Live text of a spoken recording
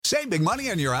Save big money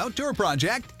on your outdoor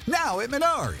project now at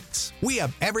Menards. We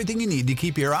have everything you need to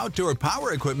keep your outdoor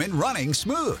power equipment running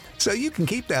smooth so you can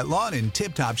keep that lawn in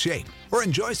tip-top shape or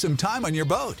enjoy some time on your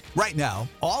boat. Right now,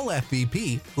 all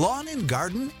FVP, lawn and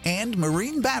garden, and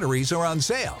marine batteries are on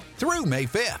sale through May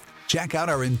 5th. Check out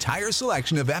our entire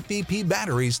selection of FVP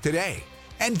batteries today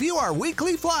and view our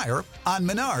weekly flyer on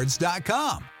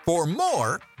Menards.com for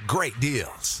more great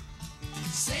deals.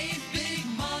 Save big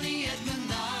money at Menards.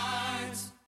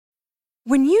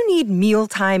 When you need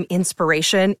mealtime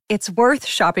inspiration, it's worth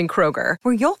shopping Kroger,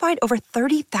 where you'll find over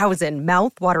 30,000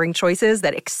 mouth-watering choices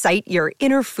that excite your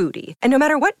inner foodie. And no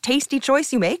matter what tasty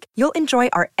choice you make, you'll enjoy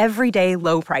our everyday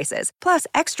low prices, plus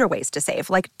extra ways to save,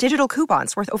 like digital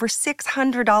coupons worth over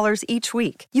 $600 each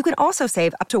week. You can also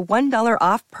save up to $1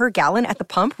 off per gallon at the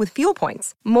pump with fuel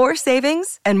points. More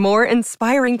savings and more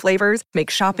inspiring flavors make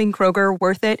shopping Kroger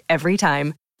worth it every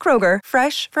time. Kroger,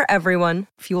 fresh for everyone.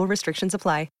 Fuel restrictions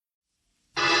apply.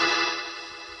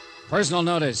 Personal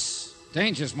notice.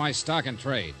 Danger's my stock and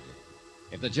trade.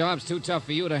 If the job's too tough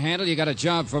for you to handle, you got a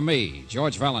job for me,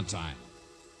 George Valentine.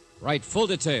 Write full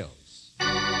details.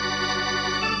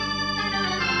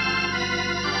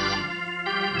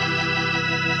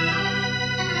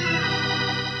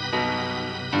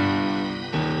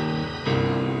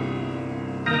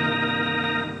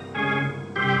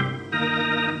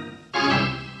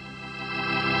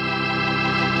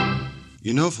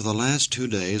 You know, for the last 2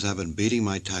 days, I've been beating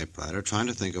my typewriter trying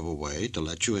to think of a way to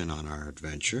let you in on our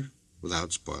adventure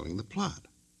without spoiling the plot.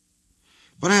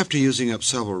 But after using up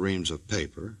several reams of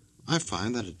paper, I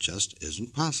find that it just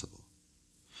isn't possible.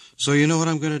 So you know what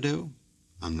I'm going to do?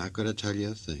 I'm not going to tell you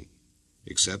a thing,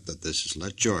 except that this is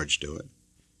let George do it.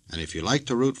 And if you like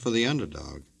to root for the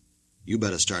underdog, you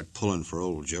better start pulling for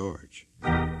old George.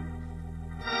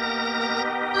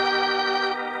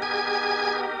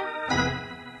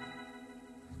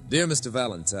 Dear Mr.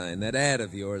 Valentine, that ad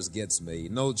of yours gets me.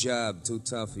 No job too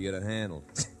tough for you to handle.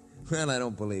 Well, I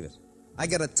don't believe it. I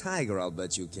got a tiger I'll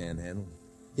bet you can't handle.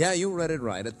 Yeah, you read it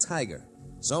right, a tiger.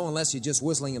 So unless you're just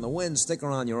whistling in the wind, stick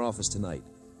around your office tonight.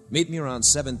 Meet me around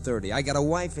 7:30. I got a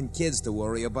wife and kids to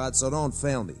worry about, so don't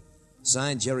fail me.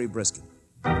 Signed, Jerry Briskin.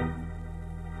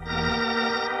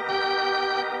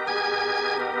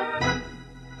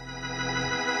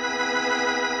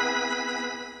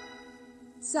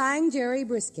 Signed, Jerry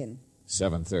Briskin.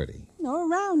 7:30. No,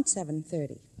 around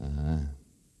 7:30. Uh-huh.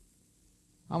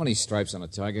 How many stripes on a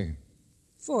tiger?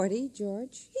 40,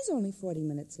 George. He's only 40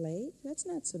 minutes late. That's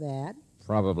not so bad.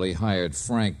 Probably hired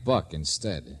Frank Buck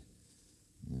instead.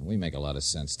 We make a lot of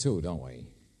sense, too, don't we?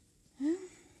 Huh?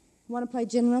 Want to play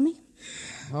gin rummy?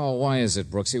 Oh, why is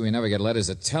it, Brooksy, we never get letters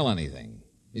to tell anything?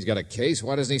 He's got a case.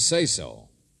 Why doesn't he say so?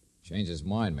 Change his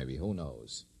mind, maybe. Who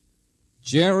knows?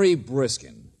 Jerry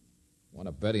Briskin. Want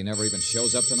to bet he never even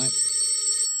shows up tonight?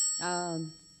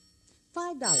 $5.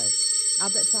 I'll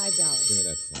bet $5. Give me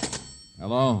that phone.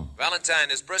 Hello? Valentine,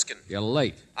 this Briskin. You're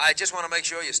late. I just want to make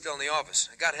sure you're still in the office.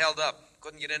 I got held up.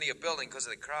 Couldn't get into your building because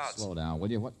of the crowds. Slow down, will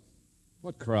you?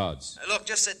 What crowds? Look,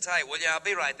 just sit tight, will you? I'll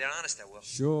be right there. Honest, I will.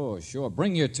 Sure.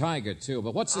 Bring your tiger, too.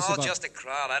 But what's this about? Oh, just a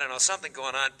crowd. I don't know. Something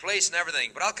going on. Police and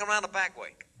everything. But I'll come around the back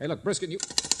way. Hey, look, Briskin, you...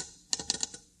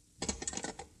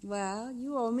 Well,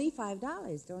 you owe me $5,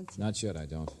 don't you? Not yet, I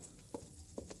don't.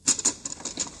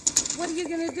 What are you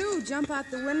going to do? Jump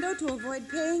out the window to avoid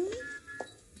paying me?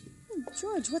 Oh,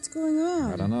 George, what's going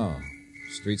on? I don't know.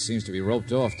 The street seems to be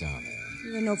roped off down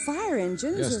there. There are no fire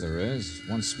engines. Yes, there is.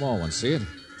 One small one. See it?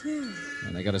 Yeah.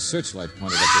 And they got a searchlight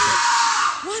pointed up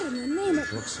the... What in the name of...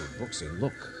 Brooksy,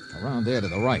 look. Around there to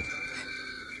the right.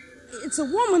 It's a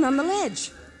woman on the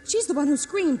ledge. She's the one who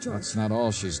screamed, George. That's not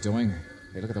all she's doing.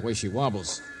 Hey, look at the way she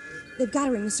wobbles. They've got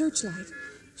her in the searchlight.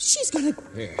 She's gonna...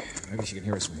 Here, maybe she can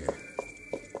hear us from here.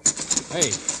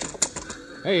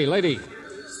 Hey, lady.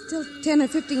 Still 10 or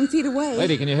 15 feet away.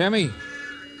 Lady, can you hear me?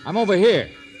 I'm over here.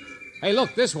 Hey,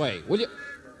 look, this way, will you?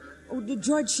 Oh,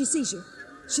 George, she sees you.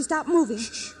 She stopped moving.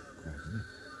 Shh.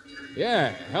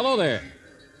 Yeah, hello there.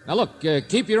 Now, look,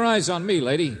 keep your eyes on me,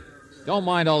 lady. Don't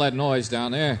mind all that noise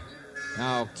down there.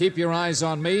 Now, keep your eyes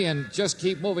on me and just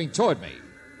keep moving toward me.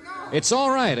 No. It's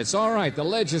all right. The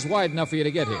ledge is wide enough for you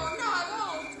to get here. No,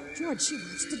 I won't. George, she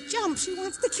wants to jump. She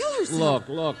wants to kill herself.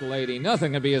 Look, lady.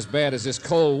 Nothing can be as bad as this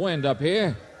cold wind up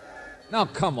here. Now,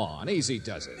 come on. Easy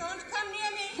does it. Don't come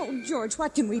near me. Oh, George,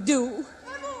 what can we do?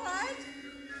 I'm all right.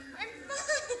 I'm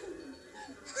fine.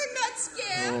 I'm not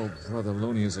scared. Oh, Brother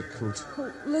Looney is a coot.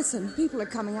 Oh, listen, people are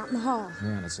coming out in the hall.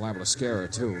 Yeah, and it's liable to scare her,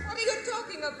 too. What are you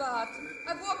talking about?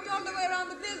 I've walked all the way around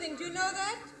the building. Do you know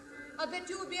that? I bet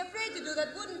you would be afraid to do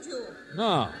that, wouldn't you?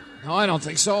 No, I don't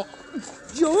think so.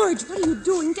 George, what are you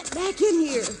doing? Get back in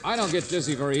here. I don't get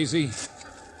dizzy very easy.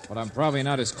 But I'm probably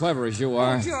not as clever as you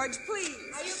are. Oh, George, please.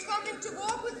 Are you coming to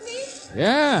walk with me?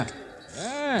 Yeah,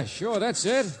 sure, that's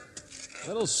it.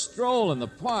 Little stroll in the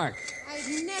park. I've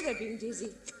never been dizzy.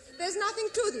 There's nothing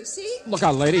to this, see? Look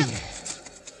out, lady.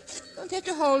 Don't have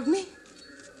to hold me.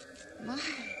 My,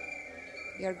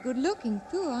 you're good looking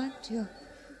too, aren't you?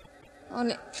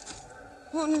 Only.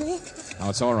 Oh,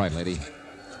 it's all right, lady.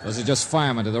 Those are just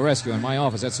firemen to the rescue in my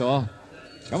office, that's all.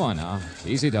 Come on now.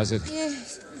 Easy does it.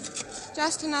 Yes.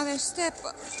 Just another step.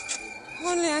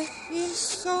 Only I feel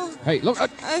so... Hey, look.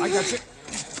 I got you.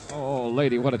 Oh,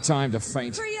 lady, what a time to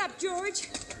faint. Hurry up, George.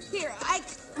 Here, I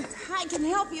can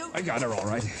help you. I got her all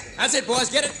right. That's it, boys.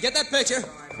 Get it. Get that picture.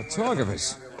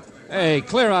 Photographers. Hey,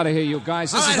 clear out of here, you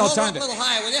guys. This All right, is no hold time up a little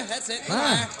higher, will you? That's it. A little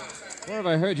higher. Where have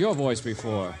I heard your voice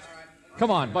before? Come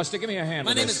on, Buster, give me a hand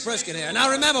My with name this. is Briskin here. Now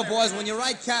remember, boys, when you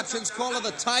write captions, call her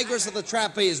the Tigers of the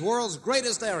Trapeze, world's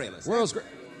greatest aerialist. World's great...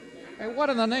 Hey, what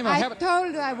in the name of I heaven...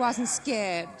 told you I wasn't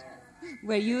scared.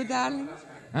 Were you, darling?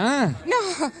 Huh?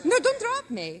 No, don't drop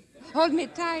me. Hold me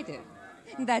tighter.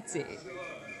 That's it.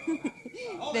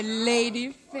 The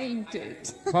lady fainted.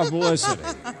 Publicity.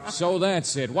 So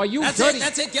that's it. Why, you That's dirty... it.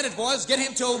 That's it. Get it, boys. Get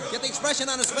him, too. Get the expression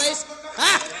on his face.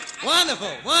 Ah! Wonderful.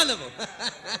 Wonderful.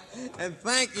 And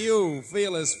thank you,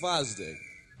 Fearless Fosdick.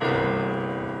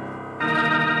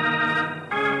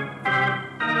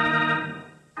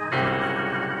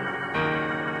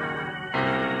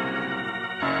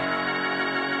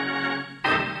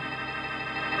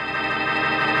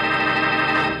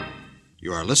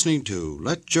 You are listening to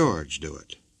Let George Do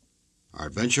It. Our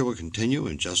adventure will continue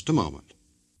in just a moment.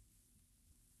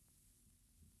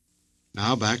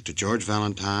 Now back to George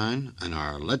Valentine and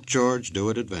our Let George Do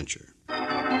It adventure.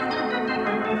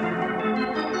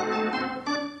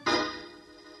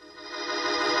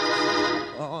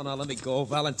 Oh, now let me go,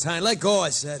 Valentine. Let go, I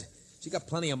said. She got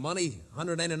plenty of money.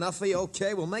 100 ain't enough for you?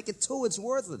 Okay, we'll make it 2. It's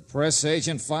worth it. Press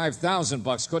agent,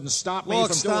 $5,000 couldn't stop me Look,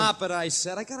 from stop it, I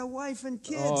said. I got a wife and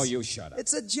kids. Oh, you shut up.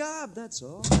 It's a job, that's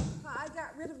all. I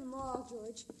got rid of them all,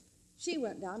 George. She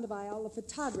went down to buy all the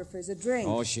photographers a drink.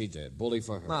 Oh, she did. Bully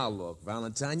for her. Now, look,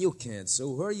 Valentine, you can't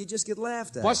sue her. You just get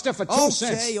laughed at. Buster, for 2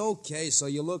 cents. Okay, so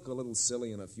you look a little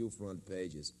silly on a few front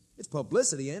pages. It's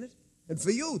publicity, ain't it? And for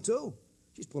you, too.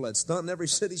 She's pulled that stunt in every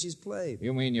city she's played.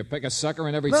 You mean you pick a sucker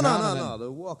in every No, town? no.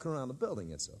 They're walking around the building,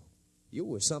 that's all. You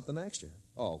were something extra.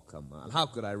 Oh, come on. How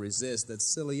could I resist that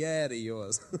silly ad of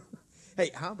yours?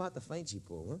 Hey, how about the feint she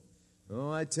pulled, huh?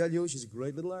 Oh, I tell you, she's a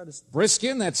great little artist.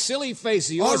 Briskin, that silly face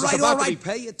of yours All is right, about all right. to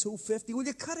be... Pay you $250. Will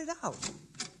you cut it out?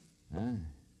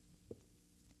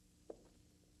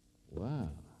 Wow.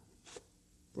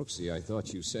 Brooksy, I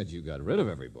thought you said you got rid of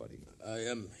everybody. I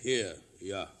am here,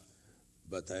 yeah.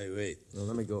 But I wait. Well,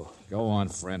 let me go. Go on,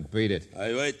 friend. Beat it.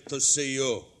 I wait to see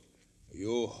you.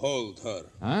 You hold her.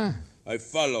 Huh? I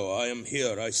follow. I am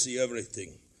here. I see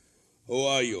everything. Who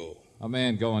are you? A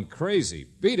man going crazy.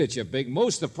 Beat it, you big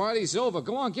moose. The party's over.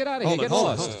 Go on, get out of here. Get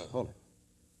lost. Hold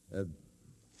it.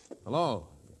 Hello.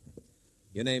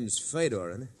 Your name's Fedor,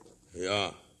 isn't it?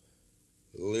 Yeah.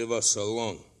 Leave us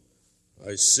alone.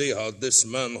 I see how this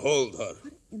man hold her.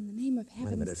 In the name of Wait a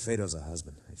heaven. minute. Fedor's a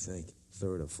husband, I think.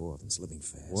 3rd or 4th, and it's living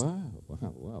fast.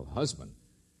 Well, husband.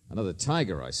 Another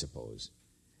tiger, I suppose.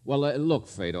 Well, look,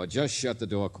 Fedor, just shut the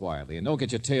door quietly and don't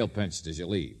get your tail pinched as you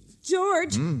leave.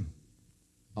 George!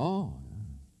 Oh,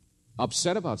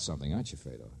 upset about something, aren't you,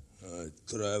 Fedor? I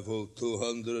traveled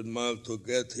 200 miles to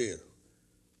get here.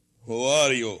 Who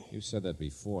are you? You said that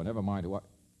before. Never mind what.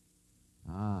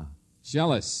 Ah,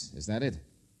 jealous. Is that it?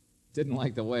 Didn't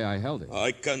like the way I held it.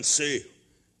 I can see.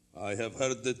 I have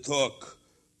heard the talk.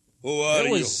 Who are you?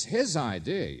 It was his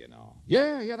idea, you know.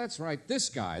 Yeah, that's right. This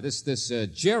guy, this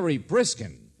Jerry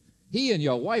Briskin. He and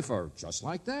your wife are just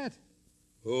like that.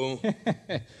 Who?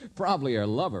 Probably her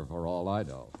lover, for all I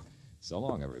know. So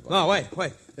long, everybody. No, wait.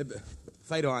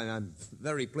 Fedor, I'm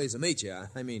very pleased to meet you.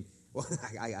 I mean, well,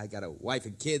 I got a wife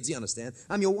and kids, you understand?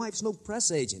 I'm your wife's new press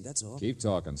agent, that's all. Keep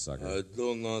talking, sucker. I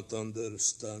do not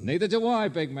understand. Neither do I,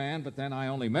 big man, but then I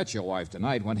only met your wife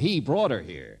tonight when he brought her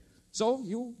here. So,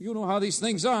 you know how these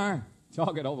things are.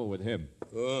 Talk it over with him.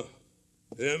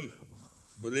 Him?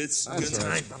 Briskin?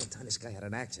 Valentine, this guy had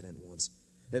an accident once.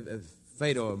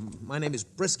 Fedor, my name is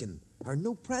Briskin. Our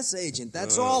new press agent,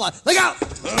 that's all. Look out!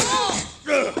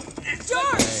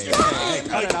 George! Hey,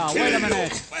 cut it out. Wait a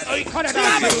minute. Cut it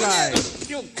out, you guys.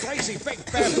 You crazy big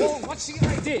baboon. What's the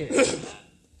idea?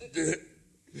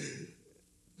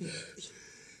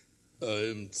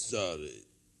 I'm sorry.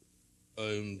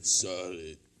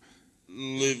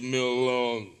 Leave me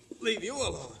alone. leave you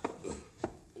alone.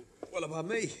 What about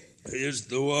me? He is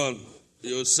the one.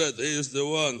 You said he is the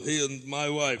one. He and my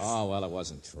wife. Oh, well, it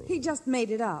wasn't true. He just made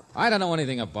it up. I don't know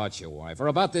anything about your wife or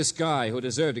about this guy who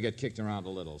deserved to get kicked around a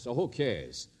little, so who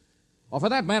cares? Or for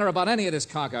that matter, about any of this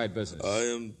cockeyed business. I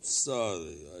am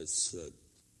sorry, I said.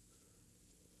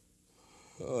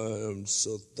 I am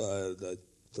so tired. I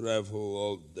travel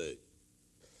all day.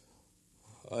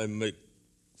 I make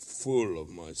fool of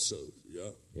myself,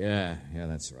 yeah? Yeah,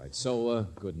 that's right. So,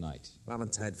 good night.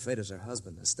 Valentine Fader's her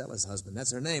husband, Estella's husband.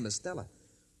 That's her name, Estella.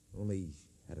 Only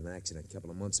had an accident a couple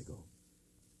of months ago.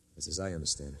 That's as I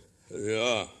understand it.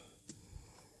 Yeah.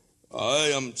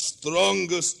 I am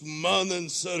strongest man in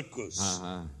circus.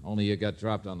 Uh-huh. Only you got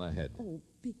dropped on the head. Oh,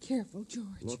 be careful,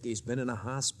 George. Look, he's been in a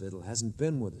hospital, hasn't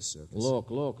been with the circus.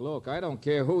 Look. I don't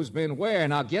care who's been where.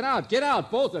 Now get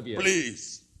out, both of you.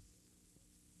 Please,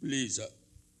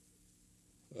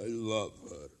 I love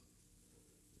her.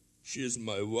 She's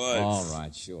my wife. All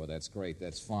right, sure, that's great,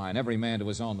 that's fine. Every man to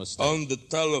his own mistake. On the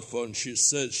telephone, she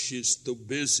said she's too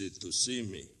busy to see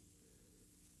me.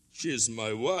 She's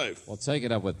my wife. Well, take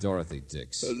it up with Dorothy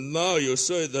Dix. And now you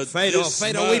say that Fedor,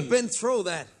 man... we've been through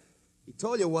that. He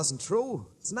told you it wasn't true.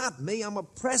 It's not me. I'm a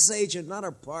press agent, not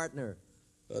her partner.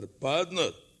 Her partner?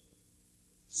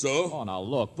 So? Oh, now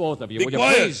look, both of you, Be will you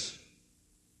quiet. please?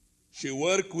 She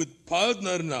work with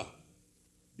partner now.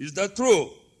 Is that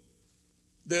true?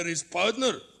 There is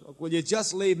partner? Look, will you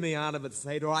just leave me out of it,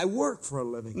 Fedor? I work for a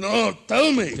living. No,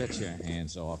 tell me. Get your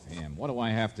hands off him. What do I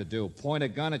have to do? Point a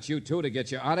gun at you two to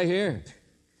get you out of here?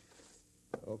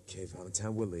 Okay,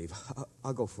 Valentine, we'll leave.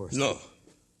 I'll go first. No,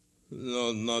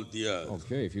 not yet.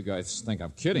 Okay, if you guys think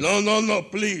I'm kidding. No,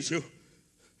 please.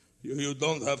 You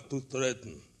don't have to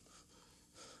threaten.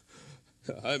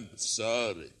 I'm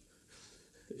sorry.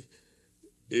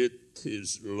 It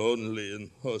is lonely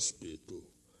in hospital.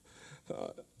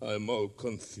 I'm all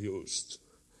confused.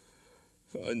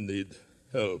 I need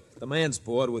help. The man's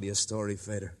bored with your story,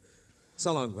 Fedor.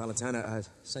 So long, Valentine. I'll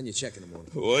send you a check in the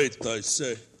morning. Wait, I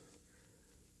say.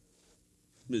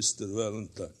 Mr.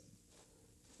 Valentine,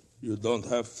 you don't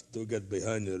have to get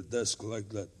behind your desk like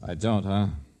that. I don't, huh?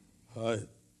 I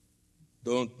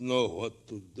don't know what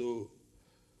to do,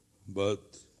 but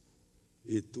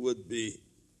it would be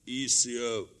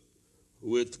easier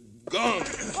with gun.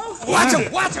 Oh, Watch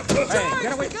him! Hey,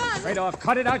 get away! Right off,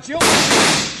 cut it out, you!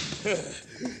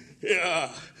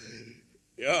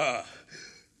 Yeah.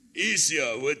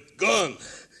 Easier with gun.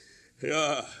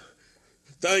 Yeah.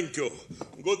 Thank you.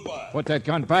 Goodbye. Put that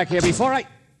gun back here before I...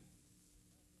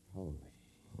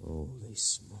 Holy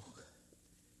smoke.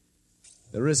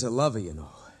 There is a lover, you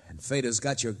know, and Fedor's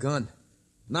got your gun.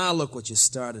 Now look what you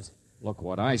started. Look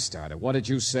what I started. What did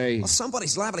you say? Well,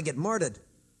 somebody's liable to get murdered.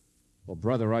 Well,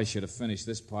 brother, I should have finished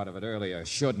this part of it earlier,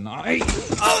 shouldn't I?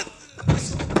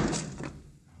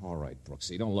 All right,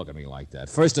 Brooksy, don't look at me like that.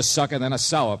 First a sucker, then a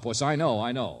sourpuss. I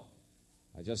know.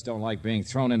 I just don't like being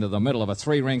thrown into the middle of a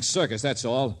three-ring circus, that's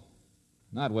all.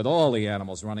 Not with all the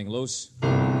animals running loose.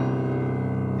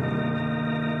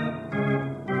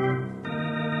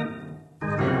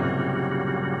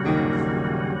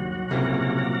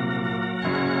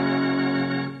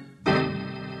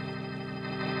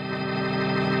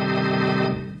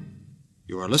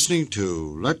 You are listening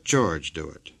to Let George Do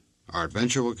It. Our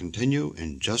adventure will continue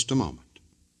in just a moment.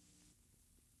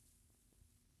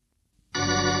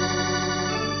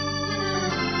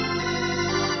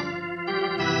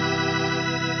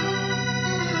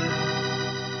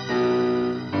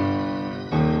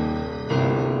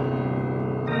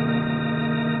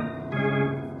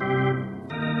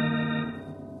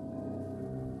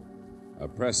 A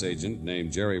press agent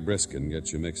named Jerry Briskin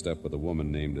gets you mixed up with a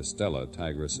woman named Estella,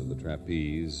 Tigress of the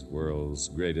Trapeze, world's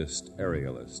greatest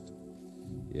aerialist.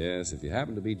 Yes, if you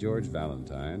happen to be George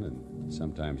Valentine, and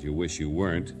sometimes you wish you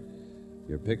weren't,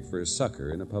 you're picked for a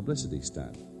sucker in a publicity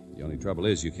stunt. The only trouble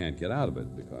is you can't get out of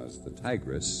it because the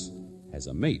Tigress has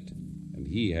a mate, and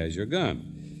he has your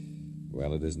gun.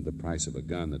 Well, it isn't the price of a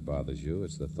gun that bothers you.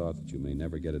 It's the thought that you may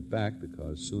never get it back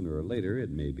because sooner or later it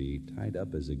may be tied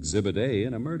up as Exhibit A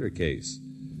in a murder case.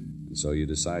 And so you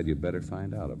decide you better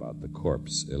find out about the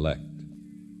corpse elect.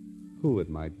 Who it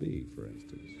might be, for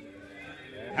instance.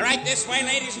 All right, this way,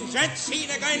 ladies and gents. See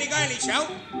the girly show.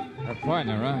 Her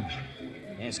partner, huh?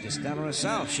 Ask Estella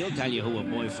herself. She'll tell you who her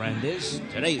boyfriend is.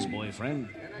 Today's boyfriend.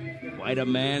 Quite a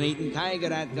man-eating tiger,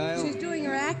 that girl. She's doing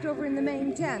her act over in the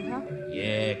main tent, huh?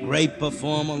 Yeah, great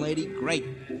performer, lady. Great.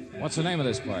 What's the name of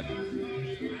this partner?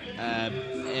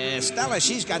 Stella,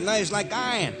 she's got nerves like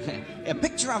iron. A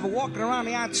picture of her walking around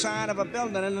the outside of a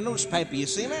building in the newspaper. You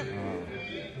seen it?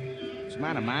 What's the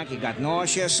matter, Mac? You got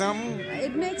nausea or something?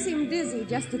 It makes him dizzy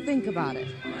just to think about it.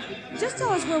 Just tell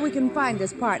us where we can find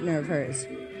this partner of hers.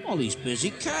 Well, he's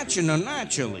busy catching her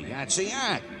naturally. That's the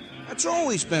act. That's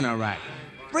always been her act.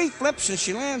 3 flips and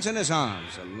she lands in his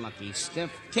arms. A lucky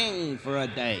stiff king for a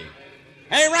day.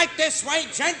 Hey, right this way,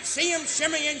 gent. See him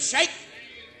shimmy and shake.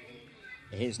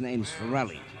 His name's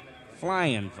Forelli.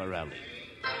 Flying Forelli.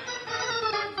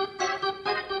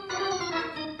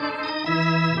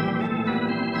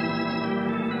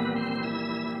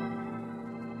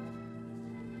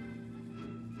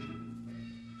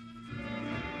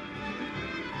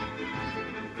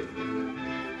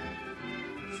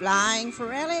 Flying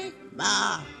Forelli?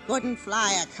 Bah, couldn't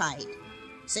fly a kite.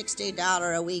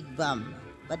 $60 a week bum,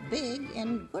 but big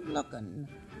and good-looking.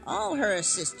 All her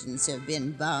assistants have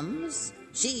been bums.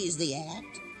 She's the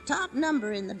act, top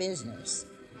number in the business.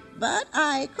 But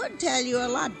I could tell you a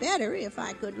lot better if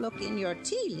I could look in your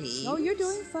tea leaves. Oh, you're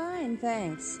doing fine,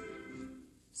 thanks.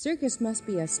 Circus must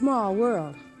be a small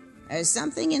world. There's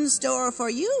something in store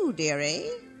for you, dearie.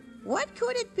 What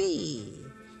could it be?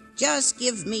 Just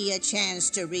give me a chance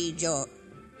to read your...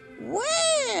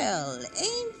 Well,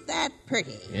 ain't that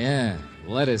pretty? Yeah,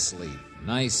 lettuce leaf.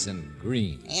 Nice and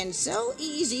green. And so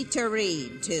easy to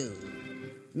read, too.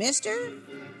 Mister,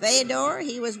 Fedor,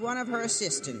 he was one of her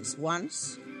assistants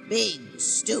once. Big,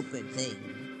 stupid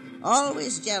thing.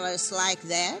 Always jealous like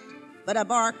that. But a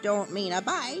bark don't mean a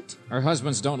bite. Her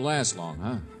husbands don't last long,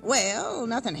 huh? Well,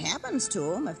 nothing happens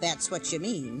to him, if that's what you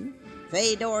mean.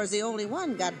 Fedor's the only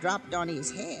one got dropped on his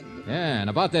head. Yeah, and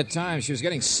about that time, she was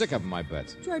getting sick of him, I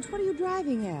bet. George, what are you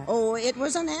driving at? Oh, it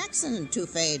was an accident to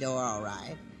Fedor, all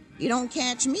right. You don't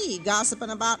catch me gossiping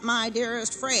about my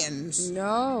dearest friends.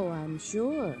 No, I'm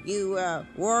sure. You,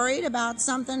 worried about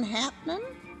something happening?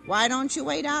 Why don't you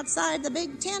wait outside the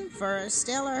big tent for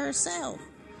Estella herself?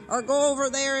 Or go over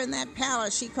there in that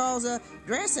palace she calls a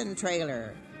dressing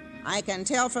trailer. I can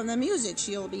tell from the music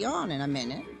she'll be on in a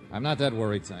minute. I'm not that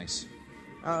worried, thanks.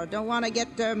 Oh, don't want to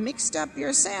get mixed up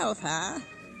yourself, huh?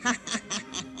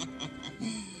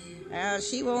 Well,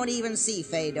 she won't even see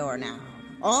Fedor now.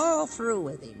 All through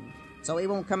with him. So he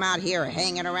won't come out here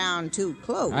hanging around too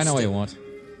close. I know he won't.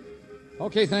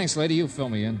 Okay, thanks, lady. You fill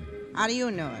me in. How do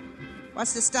you know it?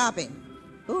 What's to stop him?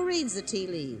 Who reads the tea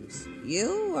leaves?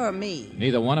 You or me?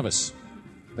 Neither one of us.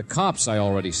 The cops I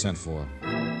already sent for.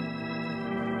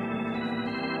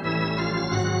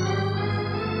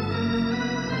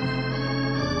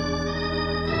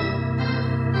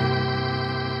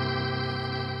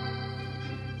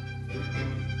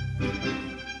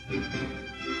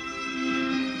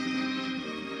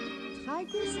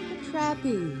 Tigress of the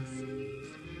Trapeze.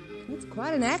 That's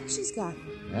quite an act she's got.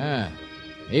 Yeah.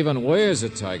 Even wears a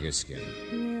tiger skin.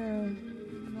 Yeah,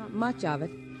 not much of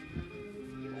it.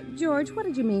 George, what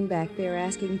did you mean back there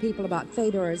asking people about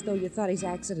Fedor as though you thought his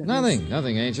accident was...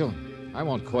 Nothing, Angel. I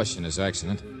won't question his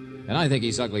accident. And I think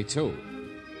he's ugly, too.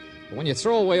 But when you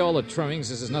throw away all the trimmings,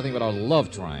 this is nothing but a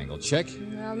love triangle. Check?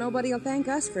 Well, nobody will thank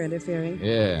us for interfering.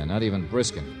 Yeah, not even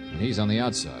Briskin. And he's on the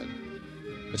outside.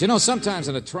 But you know, sometimes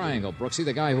in a triangle, Brooksy,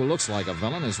 the guy who looks like a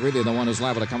villain is really the one who's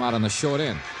liable to come out on the short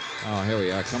end. Oh, here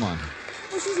we are. Come on.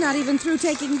 Well, she's not even through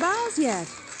taking bows yet.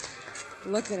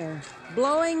 Look at her.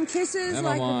 Blowing kisses Never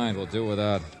like... mind. We'll do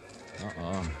without.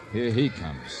 Uh-oh. Here he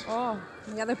comes. Oh,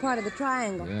 the other part of the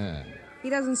triangle. Yeah. He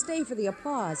doesn't stay for the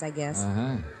applause, I guess.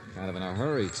 Uh-huh. Kind of in a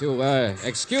hurry, too.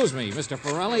 Excuse me, Mr.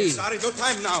 Forelli. Sorry, no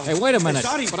time now. Hey, wait a minute.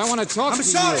 Sorry. But I want to talk to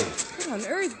you. I'm sorry. What on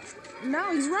earth?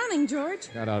 Now he's running,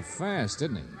 George. Got out fast,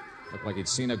 didn't he? Looked like he'd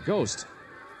seen a ghost.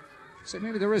 Say,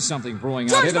 maybe there is something brewing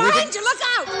George, out here that we behind you! Look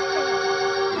out!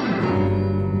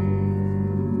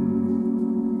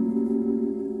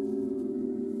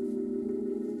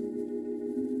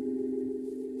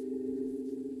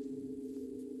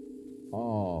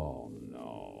 Oh,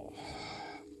 no.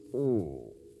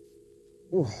 Ooh.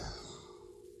 Ooh.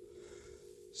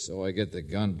 So I get the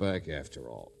gun back after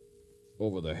all.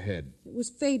 Over the head. It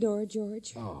was Fedor,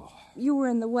 George. Oh. You were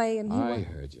in the way and he I was...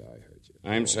 heard you.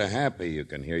 I'm so happy you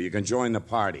can hear. You can join the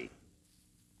party.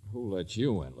 Who let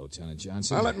you in, Lieutenant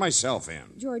Johnson? I let myself in.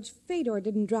 George, Fedor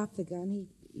didn't drop the gun.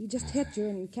 He just hit you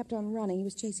and kept on running. He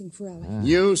was chasing Forelli.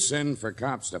 You send for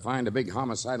cops to find a big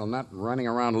homicidal nut running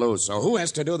around loose. So who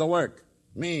has to do the work?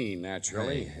 Me,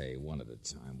 naturally. Hey, one at a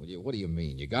time. What do you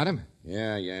mean? You got him?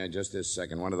 Yeah, just this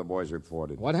second. One of the boys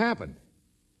reported. What happened?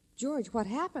 George, what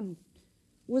happened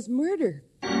was murder.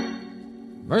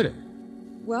 Murder?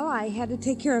 Well, I had to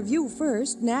take care of you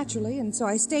first, naturally, and so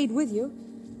I stayed with you.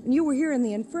 And you were here in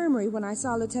the infirmary when I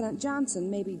saw Lieutenant Johnson,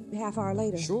 maybe half hour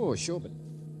later. Sure, but...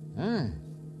 Huh?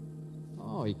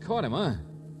 Oh, he caught him, huh?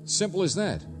 Simple as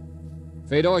that.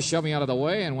 Fedor shoved me out of the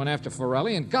way and went after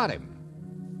Forelli and got him.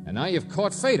 And now you've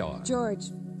caught Fedor. George,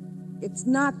 it's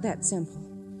not that simple.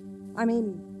 I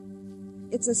mean,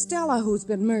 it's Estella who's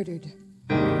been murdered.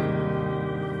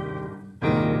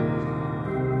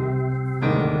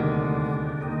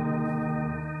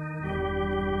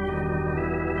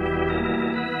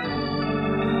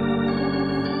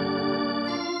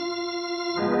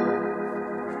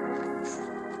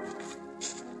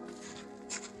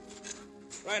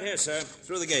 Right here, sir.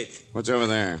 Through the gate. What's over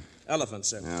there? Elephant,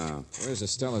 sir. Oh. Where's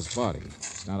Estella's body?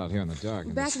 It's not out here in the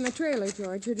dark. Back in the trailer,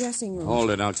 George, her dressing room.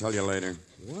 Hold it, I'll tell you later.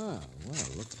 Well,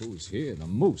 look who's here. The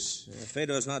moose.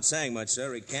 Fedor's not saying much,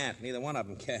 sir. He can't. Neither one of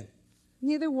them can.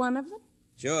 Neither one of them?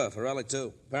 Sure, Forelli,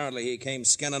 too. Apparently he came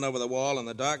skinning over the wall in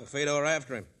the dark and Fedor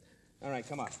after him. All right,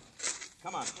 come on.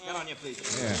 Come on, get on your feet.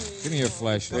 Yeah, give me your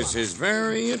flashlight. This is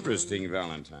very interesting,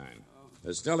 Valentine.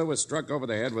 Estella was struck over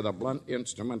the head with a blunt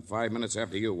instrument 5 minutes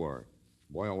after you were.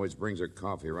 Boy always brings her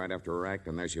coffee right after her act,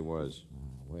 and there she was.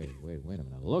 Oh, wait a minute.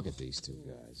 Look at these two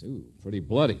guys. Ooh, pretty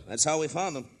bloody. That's how we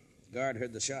found them. Guard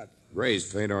heard the shot.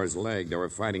 Grazed Fedor's leg. They were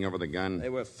fighting over the gun. They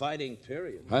were fighting,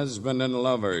 period. Husband and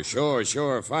lover.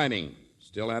 Sure, fighting.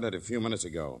 Still at it a few minutes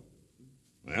ago.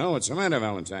 Well, what's the matter,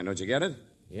 Valentine? Don't you get it?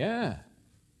 Yeah,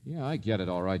 I get it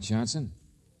all right, Johnson.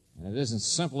 And it isn't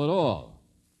simple at all.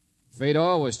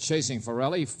 Fedor was chasing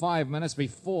Forelli 5 minutes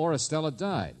before Estella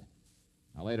died.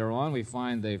 Now, later on, we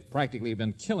find they've practically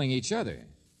been killing each other.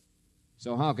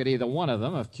 So how could either one of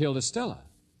them have killed Estella?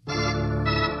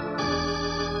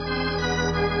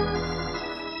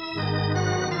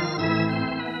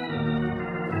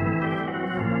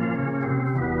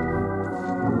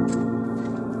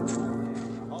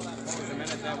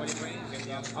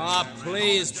 Ah,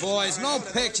 please, boys. No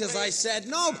pictures, I said.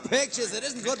 No pictures. It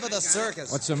isn't good for the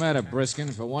circus. What's the matter,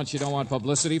 Briskin? For once you don't want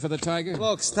publicity for the tiger?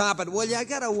 Look, stop it, will you? I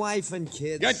got a wife and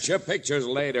kids. Get your pictures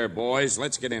later, boys.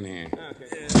 Let's get in here.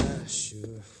 Okay.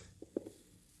 Sure.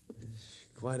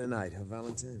 Quite a night, huh,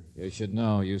 Valentine? You should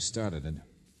know. You started it.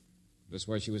 This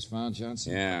where she was found,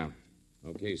 Johnson? Yeah.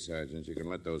 Okay, Sergeant, you can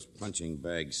let those punching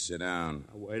bags sit down.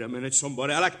 Wait a minute,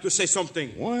 somebody. I'd like to say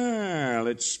something. Well,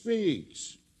 it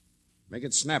speaks. Make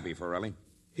it snappy, Forelli.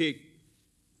 He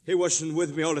wasn't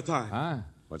with me all the time. Huh?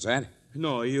 What's that?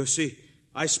 No, you see,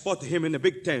 I spotted him in the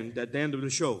big tent at the end of the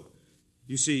show.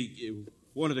 You see,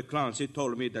 one of the clowns, he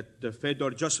told me that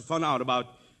Fedor just found out about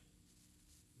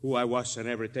who I was and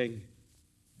everything.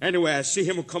 Anyway, I see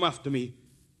him come after me.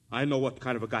 I know what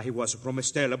kind of a guy he was from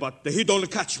Estella, but he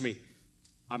don't catch me.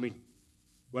 I mean,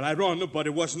 well, I run, but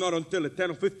it was not until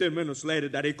 10 or 15 minutes later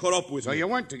that he caught up with me. So you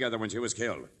weren't together when she was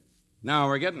killed. Now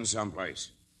we're getting someplace.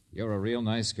 You're a real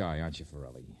nice guy, aren't you,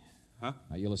 Forelli? Huh?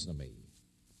 Now, you listen to me.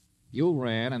 You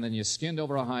ran, and then you skinned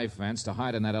over a high fence to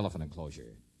hide in that elephant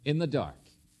enclosure. In the dark.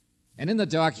 And in the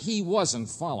dark, he wasn't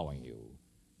following you.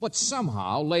 But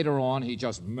somehow, later on, he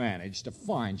just managed to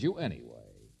find you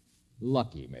anyway.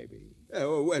 Lucky, maybe.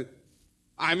 Well,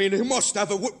 I mean, he must have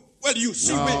a... Well, you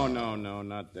see me... No,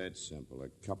 not that simple.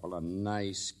 A couple of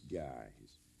nice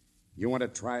guys. You want to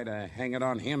try to hang it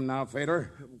on him now,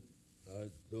 Fedor? I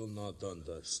do not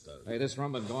understand. Hey, this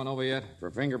room been gone over yet?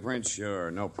 For fingerprints, sure.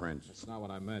 No prints. That's not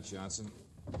what I meant, Johnson.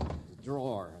 The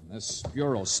drawer and this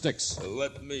bureau sticks.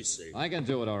 Let me see. I can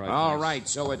do it all right. All thanks. right,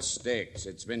 so it sticks.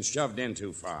 It's been shoved in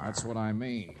too far. That's what I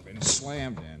mean. Been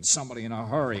slammed in. Somebody in a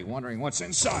hurry, wondering what's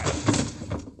inside.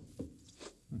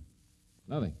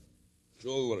 Nothing.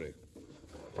 Jewelry.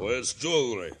 Where's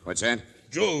jewelry? What's that?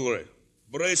 Jewelry.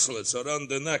 Bracelets around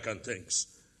the neck and things.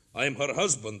 I'm her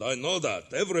husband. I know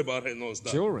that. Everybody knows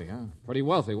that. Jewelry, huh? Pretty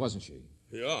wealthy, wasn't she?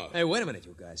 Yeah. Hey, wait a minute,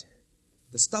 you guys.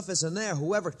 The stuff isn't there.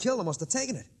 Whoever killed her must have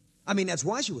taken it. I mean, that's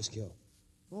why she was killed.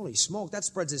 Holy smoke, that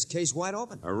spreads his case wide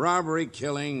open. A robbery,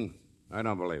 killing? I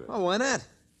don't believe it. Oh, why not?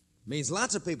 Means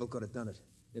lots of people could have done it.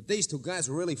 If these two guys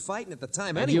were really fighting at the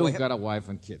time And anyway... you've got a wife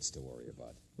and kids to worry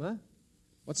about. What?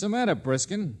 What's the matter,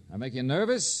 Briskin? I make you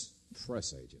nervous?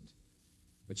 Press agent.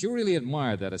 But you really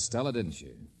admired that Estella, didn't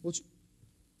you?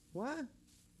 What?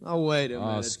 Oh, wait a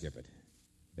minute. Oh, skip it.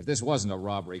 If this wasn't a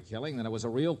robbery killing, then it was a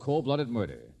real cold-blooded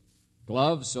murder.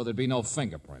 Gloves, so there'd be no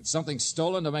fingerprints. Something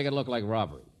stolen to make it look like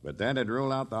robbery. But that'd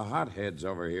rule out the hotheads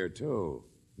over here, too.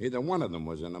 Neither one of them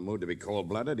was in the mood to be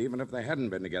cold-blooded, even if they hadn't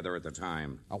been together at the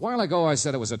time. A while ago, I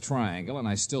said it was a triangle, and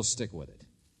I still stick with it.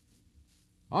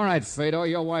 All right, Fedor,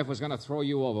 your wife was going to throw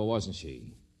you over, wasn't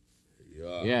she?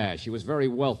 Yeah. Yeah, she was very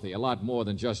wealthy, a lot more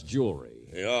than just jewelry.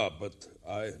 Yeah, but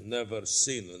I never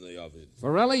seen any of it.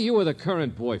 Forelli, you were the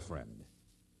current boyfriend.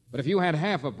 But if you had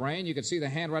half a brain, you could see the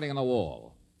handwriting on the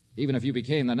wall. Even if you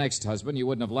became the next husband, you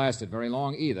wouldn't have lasted very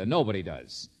long either. Nobody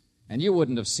does. And you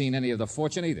wouldn't have seen any of the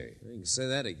fortune either. You can say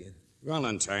that again.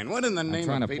 Valentine, what in the name I'm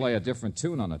trying of to play a different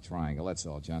tune on the triangle, that's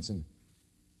all, Johnson.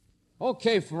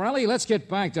 Okay, Forelli, let's get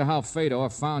back to how Fedor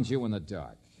found you in the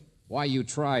dark. Why you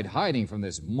tried hiding from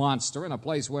this monster in a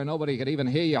place where nobody could even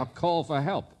hear your call for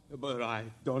help. But I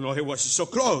don't know he was so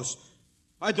close.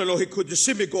 I don't know he could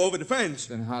see me go over the fence.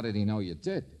 Then how did he know you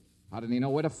did? How did he know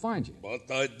where to find you? But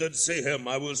I did see him.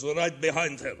 I was right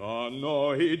behind him. Oh,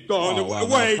 no, he don't. Oh,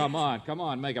 Wait. No, come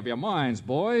on. Make up your minds,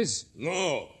 boys.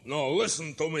 No,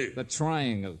 listen to me. The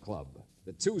Triangle Club.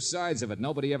 The two sides of it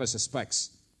nobody ever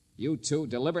suspects. You two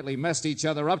deliberately messed each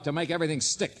other up to make everything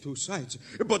stick. Two sides?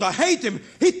 But I hate him.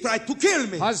 He tried to kill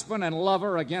me. Husband and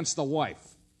lover against the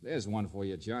wife. There's one for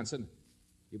you, Johnson.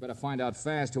 You better find out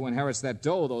fast who inherits that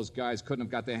dough those guys couldn't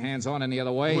have got their hands on any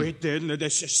other way. We didn't.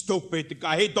 That's a stupid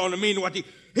guy. He don't mean what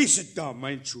he's a dumb,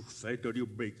 ain't you, Fedor? You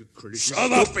big crazy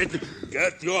Shut stupid. up!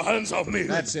 Get your hands off me.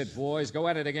 That's it, boys. Go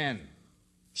at it again.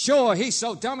 Sure, he's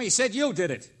so dumb he said you did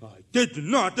it. I did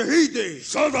not. He did.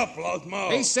 Shut up,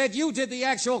 loudmouth. He said you did the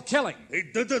actual killing. He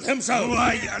did it himself. Look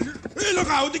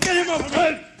out. Get him off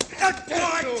me.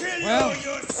 Well,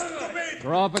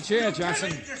 draw up a chair,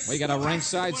 Johnson. We got a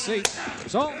ringside seat.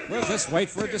 So, we'll just wait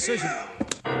for a decision.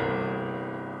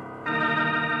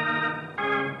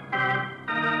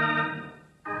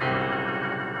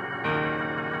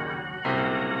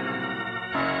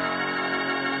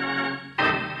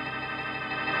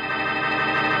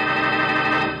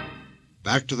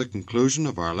 Back to the conclusion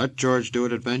of our Let George Do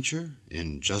It adventure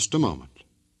in just a moment.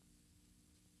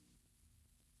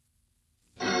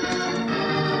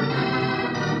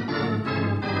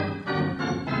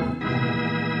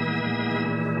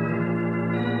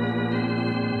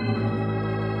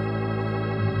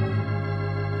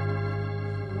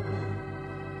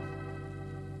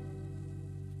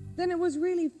 Then it was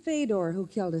really Fedor who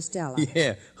killed Estella.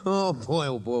 Yeah. Oh,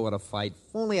 boy, what a fight.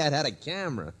 If only I'd had a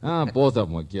camera. Both of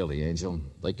them were guilty, Angel.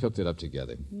 They cooked it up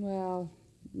together. Well,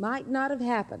 might not have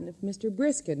happened if Mr.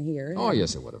 Briskin here... Oh,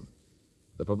 yes, it would have.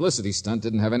 The publicity stunt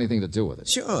didn't have anything to do with it.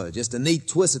 Sure, just a neat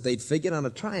twist that they'd figured on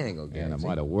a triangle game. And it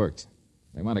might have worked.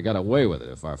 They might have got away with it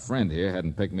if our friend here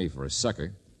hadn't picked me for a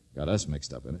sucker. Got us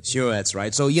mixed up in it. Sure, that's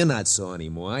right. So you're not sore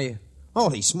anymore, are you?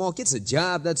 Holy smoke, it's a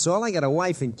job, that's all. I got a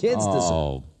wife and kids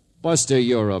to... Buster,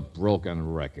 you're a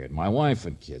broken record. My wife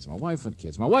and kids. George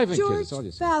kids. That's all you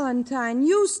say. Valentine,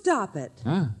 you stop it.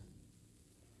 Huh?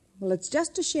 Well, it's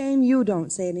just a shame you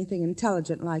don't say anything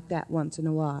intelligent like that once in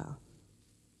a while.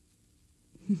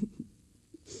 What's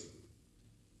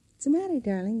the matter,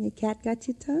 darling? Your cat got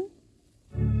your tongue?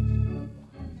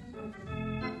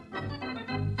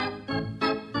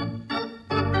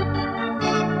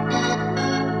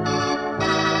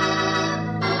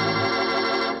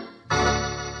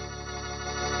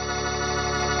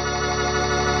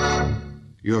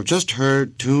 You have just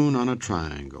heard Tune on a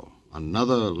Triangle,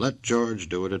 another Let George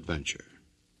Do It adventure.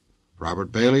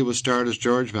 Robert Bailey was starred as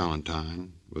George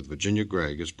Valentine, with Virginia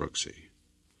Gregg as Brooksy.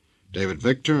 David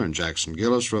Victor and Jackson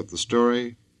Gillis wrote the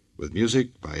story, with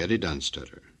music by Eddie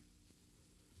Dunstetter.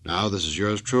 Now this is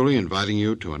yours truly inviting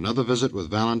you to another visit with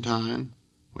Valentine,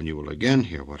 when you will again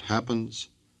hear what happens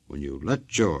when you let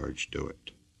George do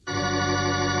it.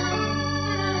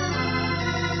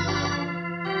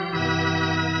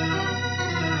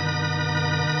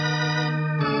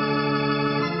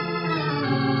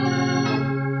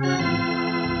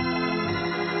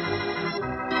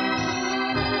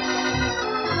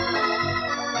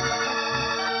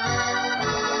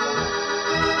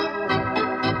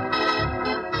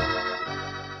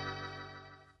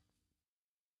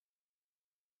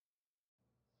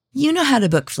 You know how to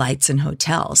book flights and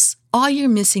hotels. All you're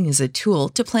missing is a tool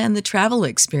to plan the travel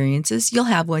experiences you'll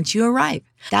have once you arrive.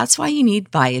 That's why you need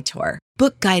Viator.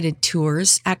 Book guided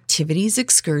tours, activities,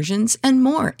 excursions, and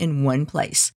more in one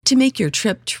place to make your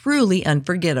trip truly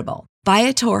unforgettable.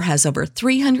 Viator has over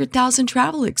 300,000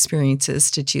 travel experiences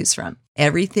to choose from.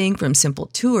 Everything from simple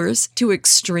tours to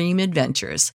extreme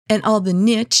adventures and all the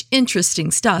niche, interesting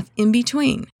stuff in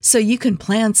between. So you can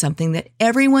plan something that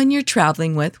everyone you're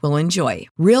traveling with will enjoy.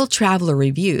 Real traveler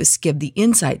reviews give the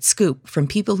inside scoop from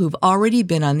people who've already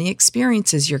been on the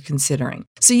experiences you're considering.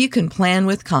 So you can plan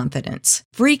with confidence.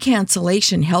 Free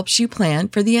cancellation helps you plan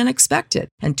for the unexpected.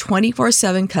 And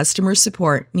 24/7 customer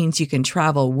support means you can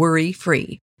travel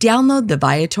worry-free. Download the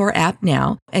Viator app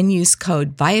now and use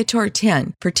code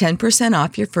Viator10 for 10%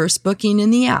 off your first booking in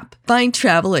the app. Find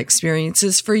travel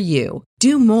experiences for you.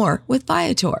 Do more with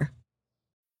Viator.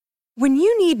 When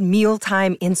you need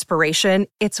mealtime inspiration,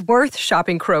 it's worth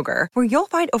shopping Kroger, where you'll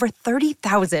find over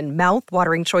 30,000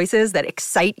 mouth-watering choices that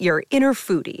excite your inner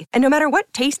foodie. And no matter what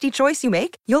tasty choice you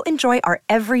make, you'll enjoy our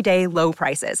everyday low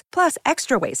prices, plus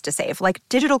extra ways to save, like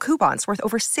digital coupons worth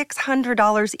over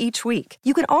 $600 each week.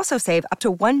 You can also save up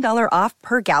to $1 off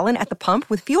per gallon at the pump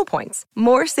with fuel points.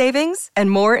 More savings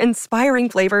and more inspiring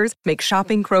flavors make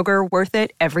shopping Kroger worth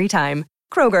it every time.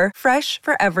 Kroger, fresh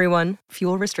for everyone.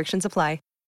 Fuel restrictions apply.